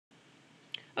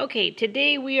Okay,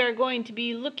 today we are going to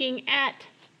be looking at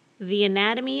the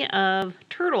anatomy of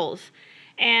turtles.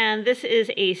 And this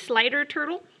is a slider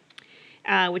turtle,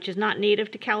 which is not native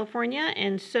to California,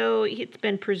 and so it's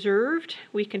been preserved.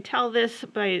 We can tell this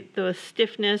by the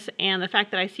stiffness and the fact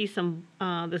that I see some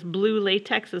this blue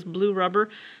latex, this blue rubber,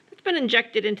 that's been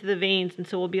injected into the veins, and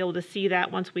so we'll be able to see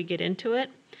that once we get into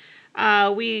it.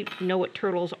 We know what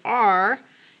turtles are.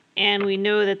 And we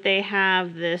know that they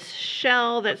have this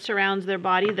shell that surrounds their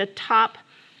body. The top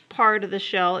part of the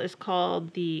shell is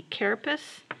called the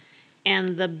carapace,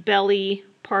 and the belly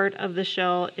part of the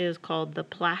shell is called the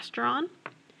plastron.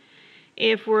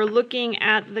 If we're looking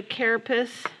at the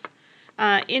carapace,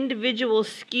 individual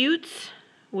scutes,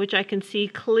 which I can see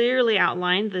clearly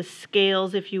outlined, the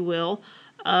scales, if you will,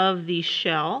 of the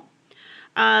shell.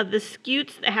 The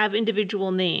scutes have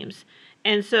individual names.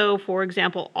 And so, for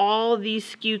example, all these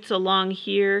scutes along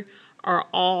here are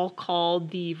all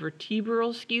called the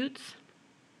vertebral scutes.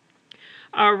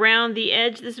 Around the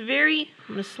edge, I'm going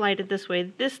to slide it this way,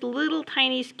 this little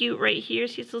tiny scute right here,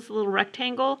 see this little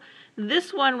rectangle?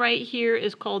 This one right here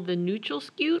is called the nuchal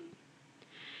scute.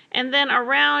 And then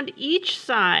around each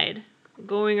side,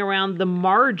 going around the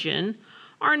margin,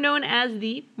 are known as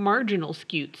the marginal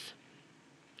scutes.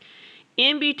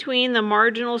 In between the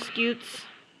marginal scutes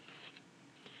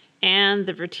and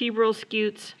the vertebral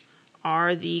scutes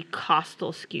are the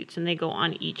costal scutes, and they go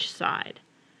on each side.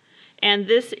 And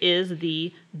this is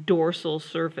the dorsal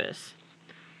surface.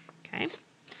 Okay?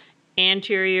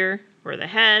 Anterior for the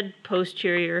head,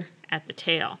 posterior at the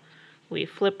tail. We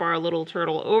flip our little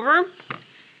turtle over,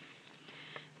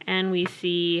 and we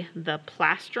see the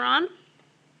plastron.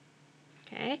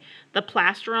 Okay? The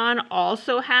plastron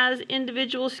also has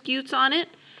individual scutes on it.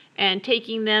 And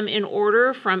taking them in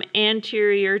order from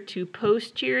anterior to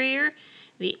posterior,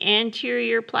 the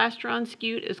anterior plastron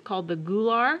scute is called the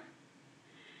gular,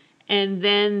 and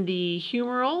then the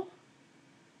humeral,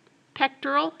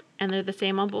 pectoral, and they're the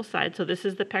same on both sides. So this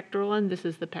is the pectoral and this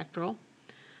is the pectoral.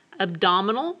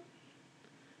 Abdominal,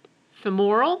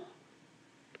 femoral,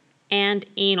 and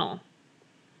anal.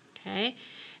 Okay.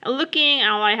 Looking,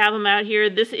 I have them out here,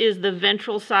 this is the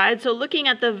ventral side. So looking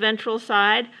at the ventral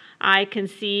side, I can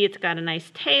see it's got a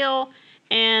nice tail,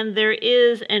 and there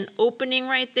is an opening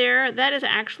right there. That is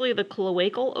actually the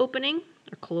cloacal opening,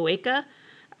 or cloaca.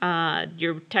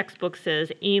 Your textbook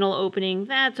says anal opening.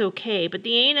 That's okay, but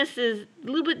the anus is a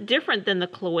little bit different than the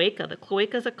cloaca. The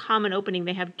cloaca is a common opening.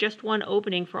 They have just one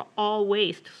opening for all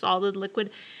waste, solid,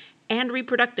 liquid, and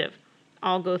reproductive.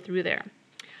 All go through there.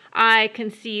 I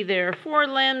can see their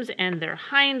forelimbs and their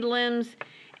hind limbs,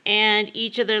 and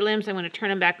each of their limbs, I'm going to turn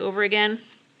them back over again.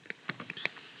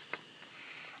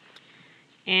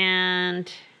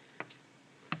 And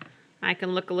I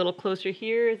can look a little closer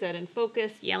here. Is that in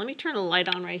focus? Yeah, let me turn the light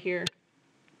on right here.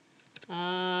 It's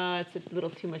a little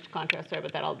too much contrast there,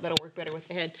 but that'll work better with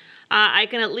the head. I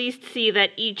can at least see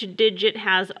that each digit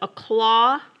has a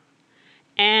claw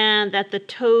and that the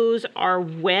toes are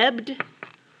webbed.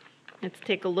 Let's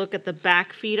take a look at the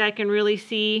back feet. I can really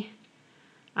see.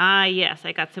 Yes,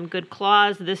 I got some good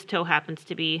claws. This toe happens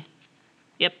to be,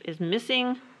 is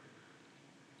missing.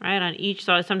 Right on each,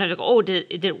 so sometimes I go, oh,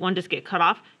 did one just get cut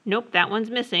off? Nope, that one's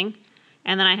missing.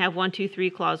 And then I have 1, 2, 3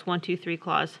 claws, 1, 2, 3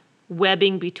 claws,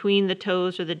 webbing between the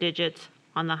toes or the digits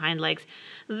on the hind legs.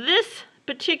 This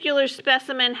particular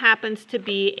specimen happens to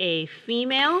be a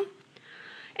female,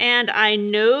 and I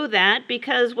know that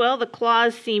because, well, the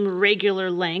claws seem regular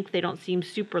length. They don't seem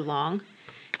super long.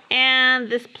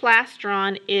 And this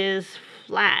plastron is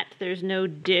flat. There's no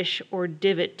dish or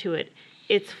divot to it.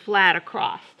 It's flat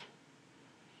across.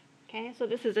 Okay, so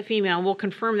this is a female, and we'll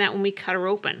confirm that when we cut her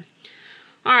open.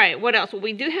 All right, what else? Well,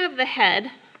 we do have the head.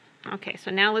 Okay,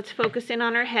 so now let's focus in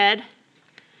on her head,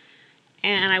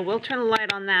 and I will turn the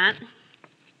light on that.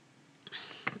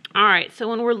 All right, so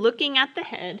when we're looking at the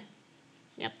head,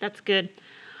 that's good.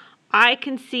 I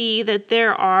can see that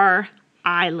there are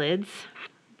eyelids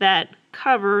that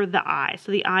cover the eye.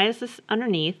 So the eye is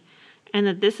underneath, and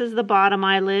that this is the bottom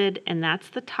eyelid, and that's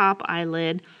the top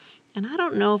eyelid. And I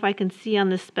don't know if I can see on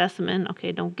this specimen.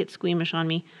 Okay, don't get squeamish on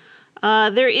me.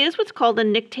 There is what's called a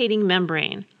nictating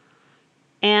membrane.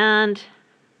 And,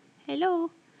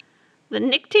 hello. The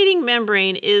nictating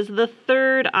membrane is the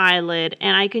third eyelid,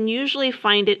 and I can usually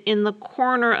find it in the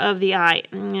corner of the eye.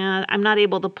 I'm not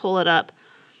able to pull it up,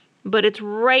 but it's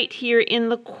right here in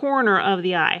the corner of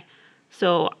the eye.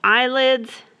 So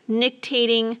eyelids,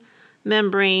 nictating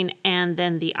membrane, and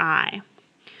then the eye.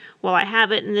 While I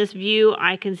have it in this view,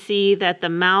 I can see that the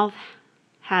mouth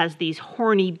has these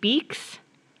horny beaks.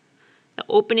 The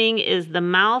opening is the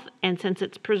mouth, and since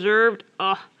it's preserved,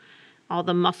 all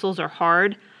the muscles are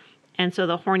hard, and so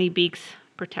the horny beaks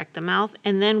protect the mouth.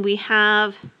 And then we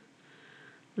have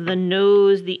the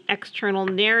nose, the external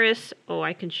nares. Oh,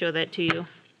 I can show that to you.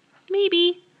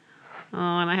 Maybe. Oh,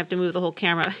 I might have to move the whole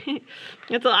camera.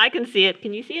 That's all I can see it.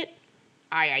 Can you see it?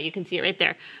 Ah, yeah, you can see it right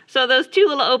there. So those two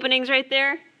little openings right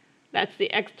there, that's the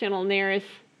external nares,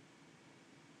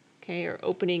 okay, or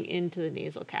opening into the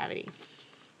nasal cavity.